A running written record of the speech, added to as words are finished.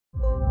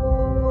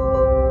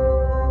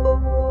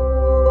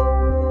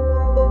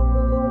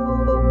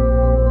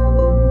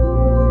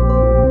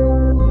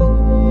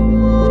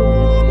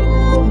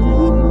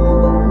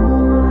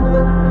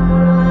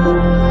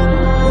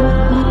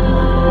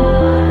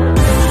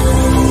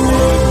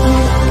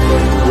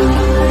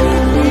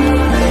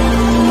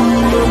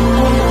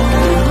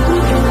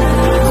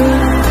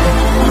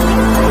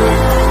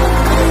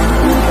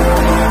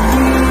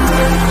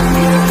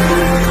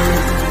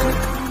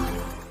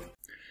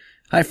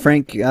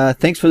Frank,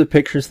 thanks for the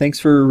pictures. Thanks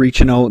for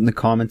reaching out in the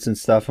comments and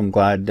stuff. I'm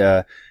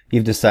glad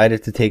you've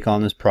decided to take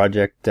on this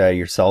project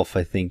yourself.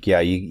 I think, yeah,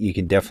 you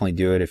can definitely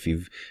do it if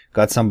you've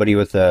got somebody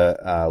with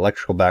a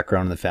electrical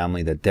background in the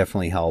family. That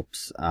definitely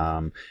helps.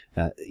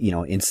 You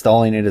know,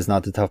 installing it is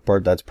not the tough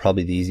part. That's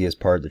probably the easiest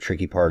part. The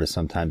tricky part is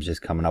sometimes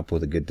just coming up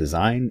with a good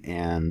design.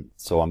 And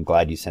so I'm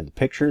glad you sent the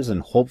pictures,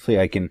 and hopefully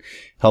I can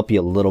help you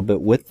a little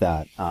bit with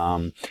that.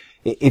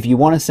 If you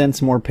want to send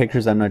some more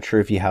pictures, I'm not sure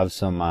if you have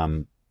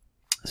some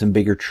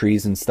bigger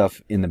trees and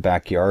stuff in the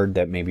backyard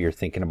that maybe you're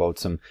thinking about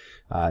some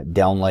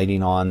down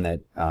lighting on, that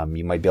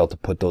you might be able to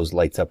put those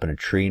lights up in a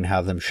tree and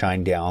have them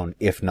shine down.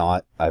 If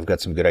not, I've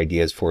got some good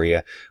ideas for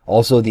you.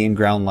 Also, the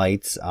in-ground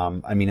lights,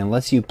 I mean,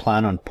 unless you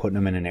plan on putting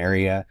them in an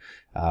area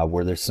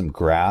where there's some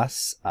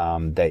grass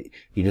that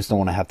you just don't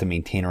want to have to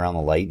maintain around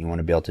the light and you want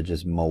to be able to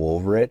just mow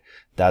over it,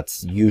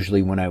 that's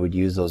usually when I would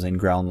use those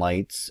in-ground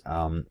lights.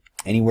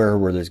 Anywhere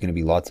where there's going to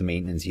be lots of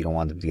maintenance, you don't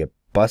want them to get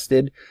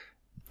busted,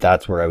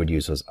 that's where I would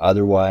use those.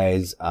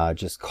 Otherwise,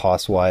 just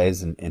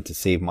cost-wise and to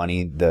save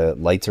money, the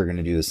lights are going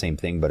to do the same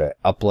thing, but an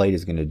uplight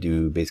is going to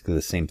do basically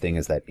the same thing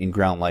as that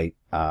in-ground light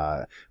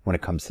when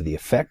it comes to the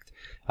effect.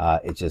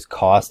 It's just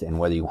cost and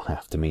whether you want to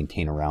have to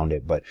maintain around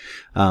it. But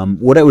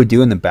what I would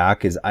do in the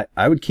back is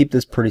I would keep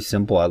this pretty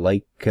simple. I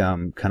like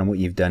kind of what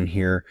you've done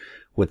here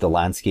with the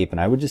landscape, and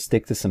I would just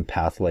stick to some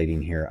path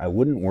lighting here. I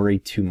wouldn't worry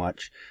too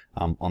much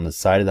on the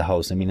side of the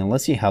house. I mean,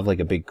 unless you have like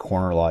a big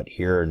corner lot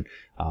here and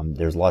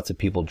there's lots of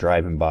people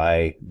driving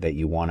by that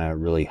you want to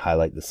really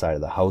highlight the side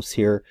of the house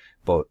here,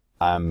 but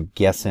I'm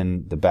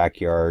guessing the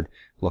backyard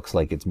looks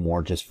like it's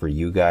more just for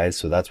you guys,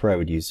 so that's where I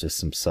would use just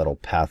some subtle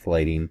path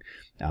lighting,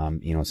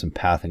 you know, some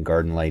path and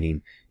garden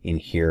lighting in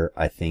here.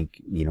 I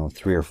think, you know,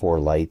 3 or 4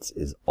 lights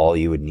is all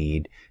you would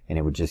need, and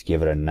it would just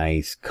give it a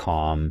nice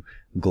calm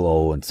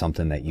glow and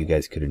something that you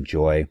guys could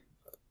enjoy.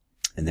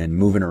 And then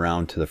moving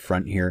around to the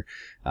front here,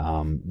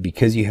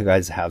 because you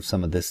guys have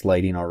some of this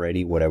lighting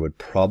already, what I would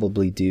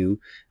probably do,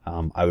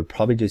 I would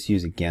probably just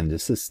use, again,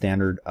 just a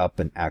standard up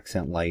and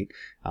accent light.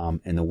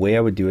 And the way I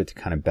would do it to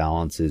kind of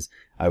balance is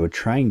I would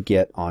try and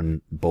get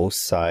on both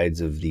sides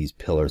of these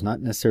pillars,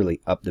 not necessarily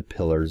up the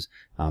pillars,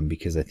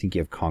 because I think you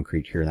have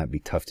concrete here and that'd be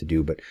tough to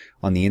do, but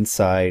on the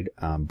inside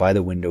by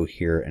the window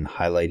here, and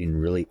highlighting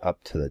really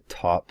up to the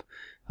top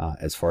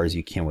as far as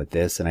you can with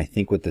this. And I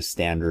think with the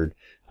standard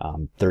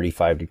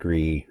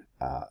 35-degree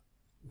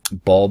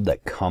bulb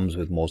that comes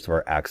with most of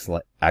our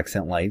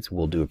accent lights,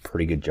 will do a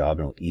pretty good job,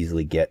 and will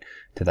easily get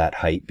to that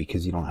height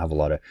because you don't have a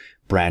lot of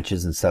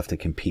branches and stuff to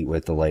compete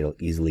with. The light will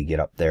easily get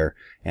up there.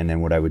 And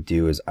then what I would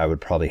do is I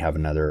would probably have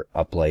another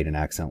uplight and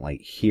accent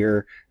light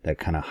here that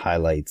kind of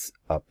highlights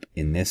up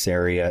in this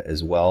area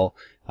as well.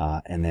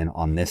 And then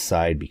on this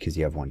side, because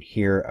you have one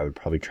here, I would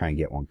probably try and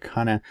get one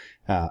kind of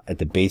at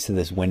the base of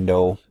this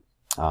window.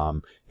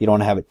 You don't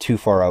want to have it too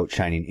far out,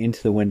 shining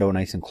into the window,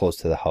 nice and close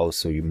to the house,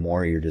 so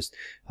you're just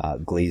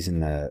glazing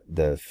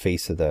the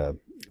face of the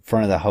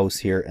front of the house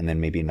here, and then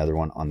maybe another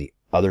one on the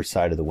other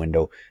side of the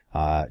window,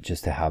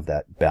 just to have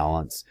that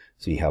balance.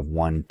 So you have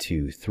 1,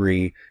 2,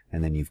 3,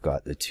 and then you've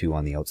got the 2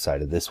 on the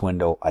outside of this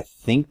window. I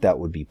think that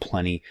would be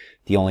plenty.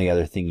 The only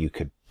other thing you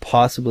could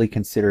possibly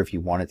consider if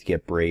you wanted to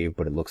get brave,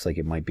 but it looks like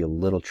it might be a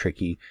little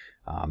tricky,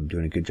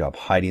 doing a good job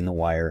hiding the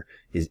wire,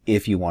 is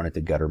if you wanted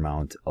to gutter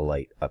mount a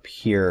light up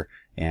here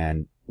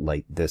and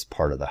light this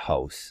part of the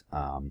house.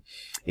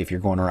 If you're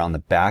going around the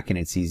back and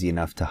it's easy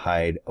enough to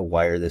hide a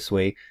wire this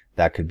way,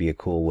 that could be a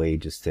cool way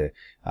just to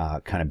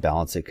kind of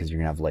balance it, because you're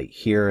gonna have light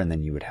here and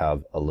then you would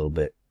have a little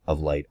bit of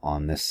light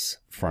on this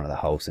front of the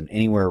house. And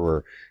anywhere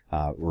where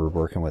we're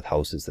working with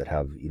houses that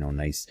have, you know,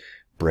 nice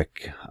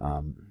brick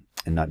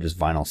and not just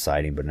vinyl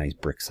siding, but nice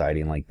brick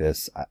siding like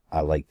this,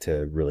 I like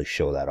to really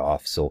show that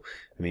off. So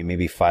I mean,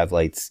 maybe 5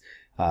 lights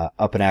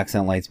up and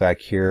accent lights back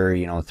here,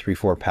 you know, 3,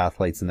 4 path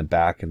lights in the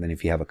back. And then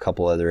if you have a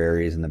couple other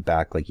areas in the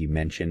back, like you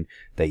mentioned,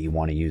 that you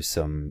want to use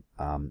some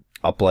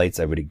uplights,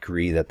 I would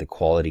agree that the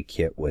quality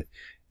kit with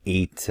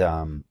 8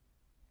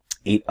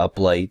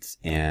 uplights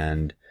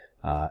and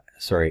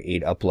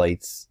 8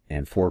 uplights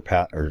and 4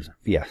 path, or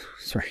yeah,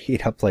 sorry,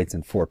 8 uplights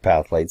and 4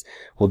 path lights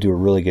will do a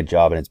really good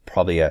job. And it's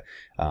probably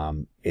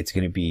it's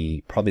going to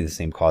be probably the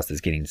same cost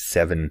as getting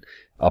 7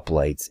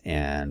 uplights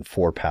and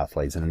 4 path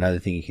lights. And another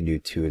thing you can do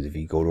too is if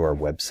you go to our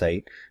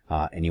website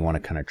and you want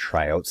to kind of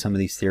try out some of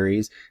these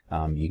theories,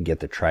 you can get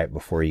the try it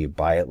before you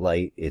buy it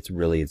light. It's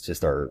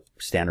just our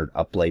standard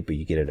uplight, but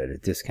you get it at a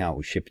discount.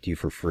 We ship it to you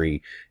for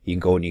free. You can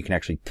go and you can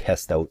actually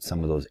test out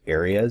some of those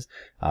areas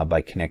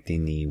by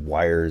connecting the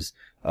wires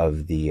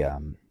of the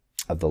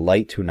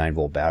light to a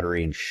 9-volt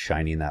battery and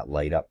shining that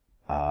light up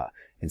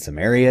in some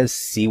areas.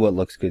 See what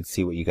looks good,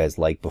 see what you guys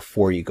like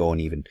before you go and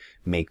even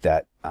make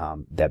that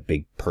that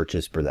big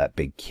purchase for that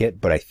big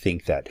kit. But I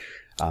think that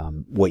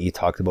what you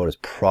talked about is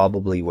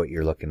probably what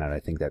you're looking at. I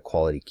think that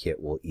quality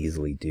kit will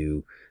easily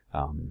do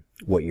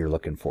what you're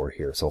looking for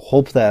here. So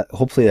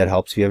hopefully that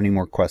helps. If you have any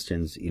more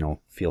questions, you know,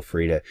 feel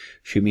free to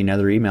shoot me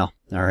another email.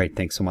 All right,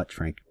 thanks so much,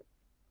 Frank.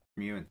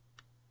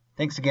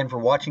 Thanks again for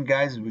watching,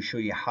 guys, as we show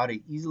you how to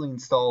easily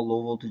install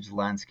low voltage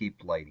landscape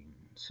lighting.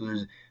 So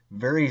there's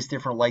various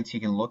different lights you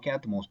can look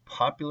at. The most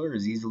popular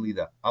is easily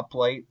the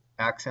uplight,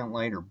 accent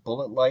light, or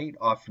bullet light,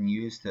 often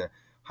used to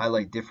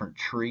highlight different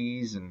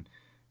trees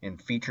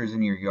and features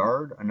in your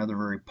yard. Another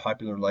very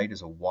popular light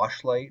is a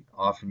wash light,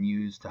 often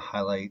used to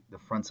highlight the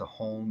fronts of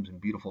homes and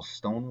beautiful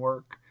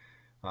stonework.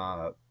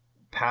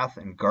 Path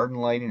and garden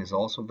lighting is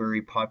also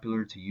very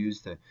popular, to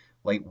use to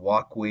light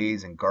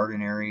walkways and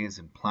garden areas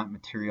and plant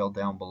material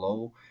down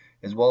below,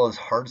 as well as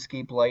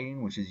hardscape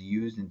lighting, which is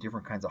used in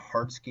different kinds of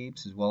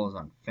hardscapes as well as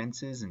on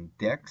fences and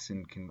decks,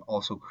 and can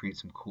also create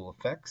some cool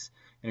effects.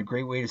 And a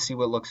great way to see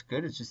what looks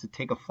good is just to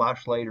take a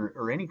flashlight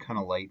or any kind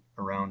of light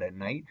around at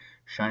night,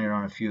 shine it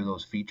on a few of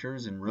those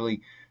features, and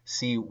really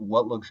see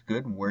what looks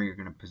good and where you're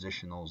going to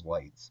position those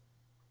lights.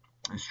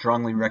 I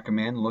strongly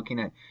recommend looking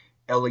at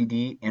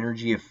LED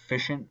energy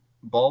efficient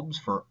bulbs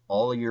for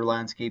all of your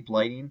landscape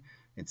lighting.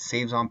 It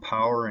saves on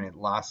power and it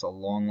lasts a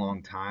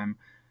long time.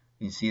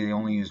 You see they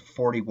only use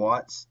 40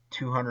 watts,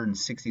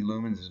 260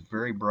 lumens, is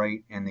very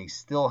bright, and they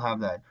still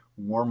have that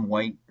warm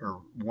white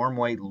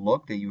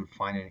look that you would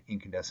find in an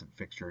incandescent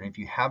fixture. And if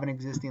you have an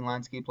existing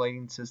landscape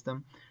lighting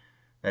system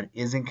that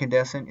is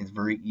incandescent, it's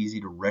very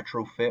easy to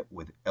retrofit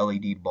with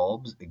LED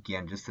bulbs,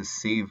 again, just to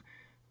save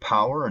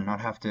power and not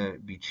have to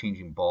be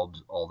changing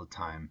bulbs all the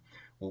time.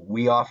 What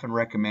we often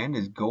recommend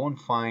is go and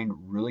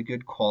find really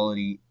good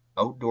quality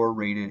outdoor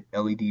rated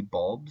LED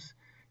bulbs,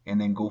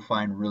 and then go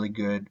find really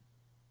good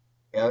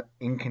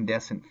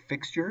incandescent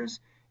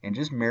fixtures and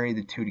just marry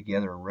the two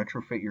together and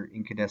retrofit your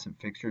incandescent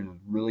fixtures with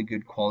really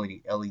good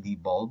quality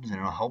LED bulbs, and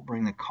it'll help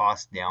bring the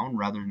cost down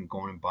rather than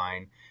going and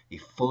buying a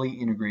fully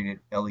integrated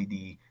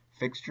LED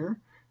fixture,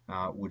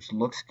 which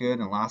looks good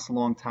and lasts a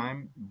long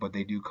time, but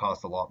they do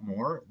cost a lot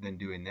more than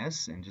doing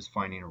this and just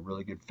finding a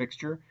really good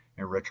fixture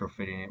and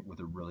retrofitting it with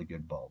a really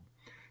good bulb.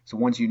 So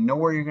once you know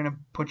where you're going to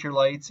put your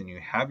lights and you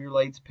have your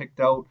lights picked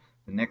out,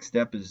 the next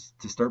step is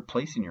to start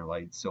placing your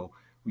lights. So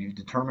we've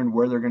determined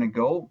where they're going to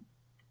go.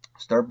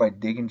 Start by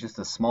digging just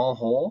a small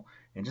hole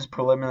and just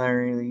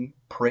preliminarily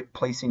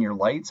placing your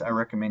lights. I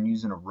recommend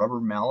using a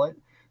rubber mallet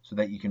so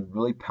that you can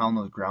really pound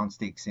those ground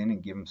stakes in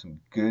and give them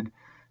some good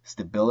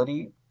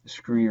stability.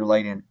 Screw your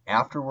light in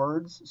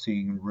afterwards so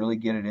you can really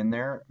get it in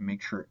there.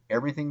 Make sure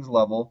everything's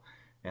level,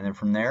 and then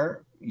from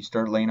there you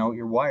start laying out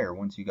your wire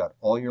once you got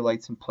all your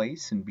lights in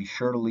place, and be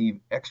sure to leave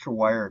extra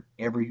wire at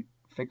every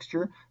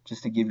fixture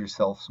just to give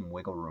yourself some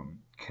wiggle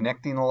room.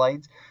 Connecting the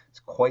lights is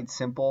quite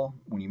simple.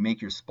 When you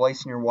make your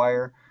splice in your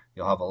wire,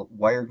 you'll have a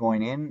wire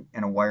going in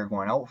and a wire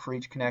going out for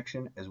each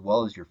connection, as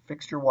well as your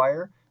fixture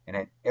wire, and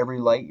at every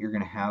light you're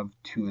going to have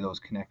two of those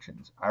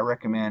connections. I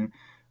recommend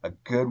a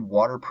good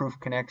waterproof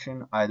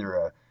connection,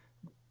 either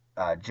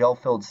a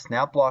gel-filled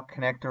snap lock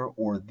connector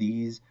or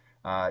these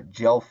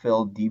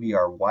gel-filled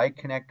DBRY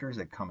connectors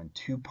that come in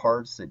two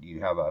parts, that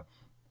you have a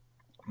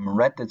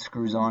moret that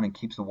screws on and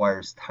keeps the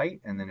wires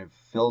tight, and then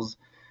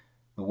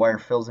the wire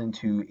fills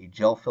into a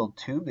gel-filled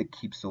tube that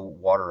keeps the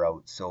water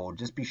out. So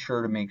just be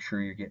sure to make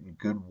sure you're getting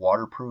good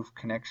waterproof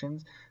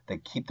connections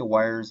that keep the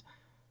wires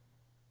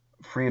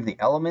free of the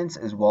elements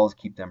as well as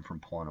keep them from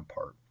pulling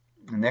apart.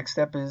 The next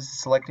step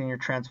is selecting your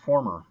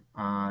transformer.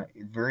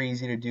 It's very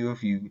easy to do.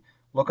 If you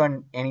look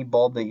on any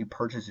bulb that you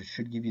purchase, it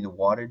should give you the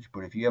wattage,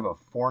 but if you have a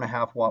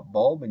 4.5 watt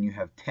bulb and you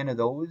have 10 of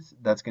those,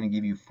 that's going to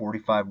give you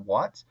 45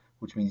 watts,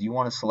 which means you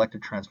want to select a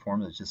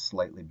transformer that's just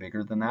slightly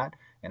bigger than that.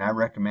 And I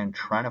recommend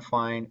trying to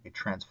find a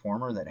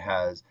transformer that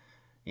has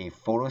a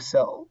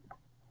photocell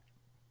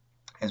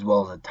as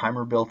well as a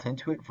timer built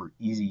into it for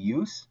easy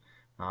use.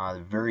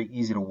 Very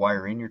easy to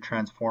wire in your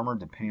transformer.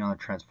 Depending on the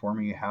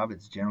transformer you have,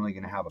 it's generally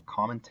going to have a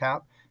common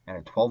tap and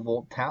a 12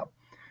 volt tap.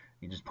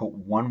 You just put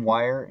one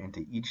wire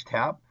into each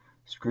tap,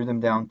 screw them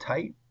down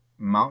tight,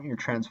 mount your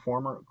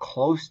transformer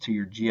close to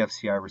your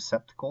GFCI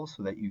receptacle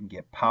so that you can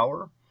get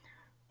power,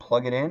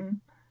 plug it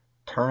in,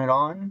 turn it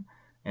on,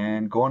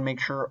 and go and make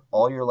sure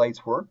all your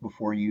lights work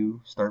before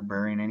you start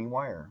burying any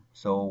wire.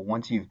 So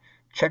once you've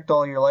checked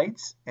all your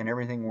lights and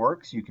everything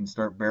works, you can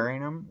start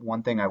burying them.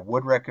 One thing I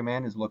would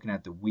recommend is looking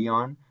at the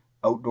Weon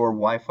outdoor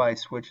Wi-Fi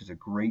switch. Is a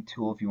great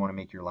tool if you want to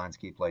make your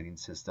landscape lighting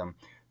system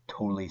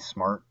totally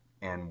smart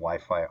and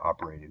Wi-Fi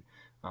operated.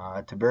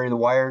 To bury the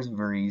wires,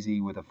 very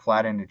easy with a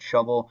flat-ended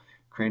shovel,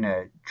 creating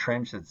a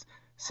trench that's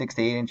 6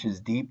 to 8 inches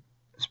deep,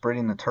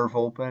 spreading the turf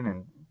open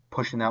and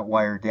pushing that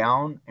wire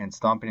down and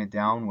stomping it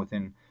down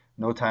within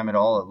no time at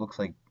all. It looks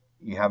like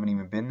you haven't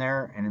even been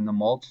there. And in the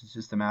mulch, it's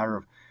just a matter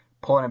of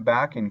pulling it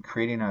back and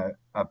creating a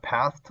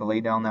path to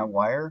lay down that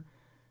wire,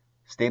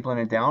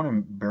 stapling it down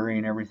and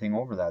burying everything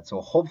over that.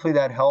 So hopefully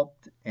that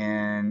helped.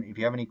 And if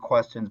you have any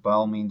questions, by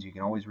all means, you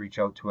can always reach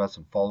out to us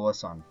and follow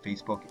us on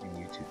Facebook and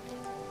YouTube.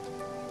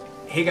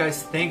 Hey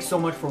guys, thanks so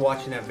much for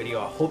watching that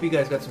video. I hope you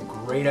guys got some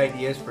great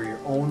ideas for your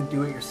own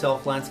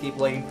do-it-yourself landscape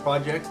lighting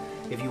projects.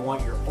 If you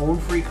want your own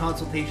free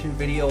consultation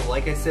video,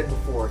 like I said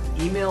before,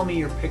 email me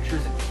your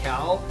pictures at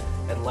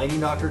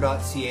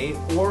cal@lightingdoctor.ca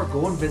or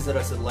go and visit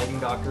us at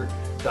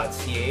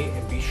lightingdoctor.ca,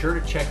 and be sure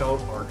to check out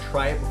our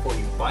Try It Before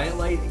You Buy It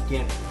light.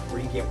 Again,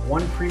 where you get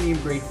one premium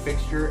grade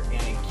fixture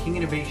and a King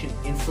Innovation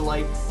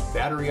Instalight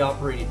battery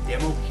operated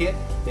demo kit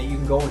that you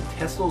can go and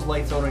test those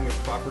lights out on your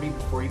property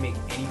before you make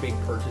any big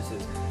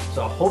purchases.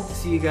 So I hope to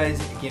see you guys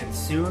again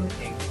soon,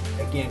 and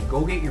again,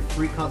 go get your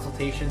free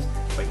consultations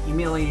by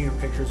emailing your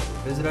pictures or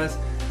visit us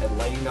at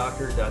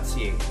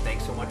lightingdoctor.ca.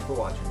 Thanks so much for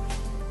watching.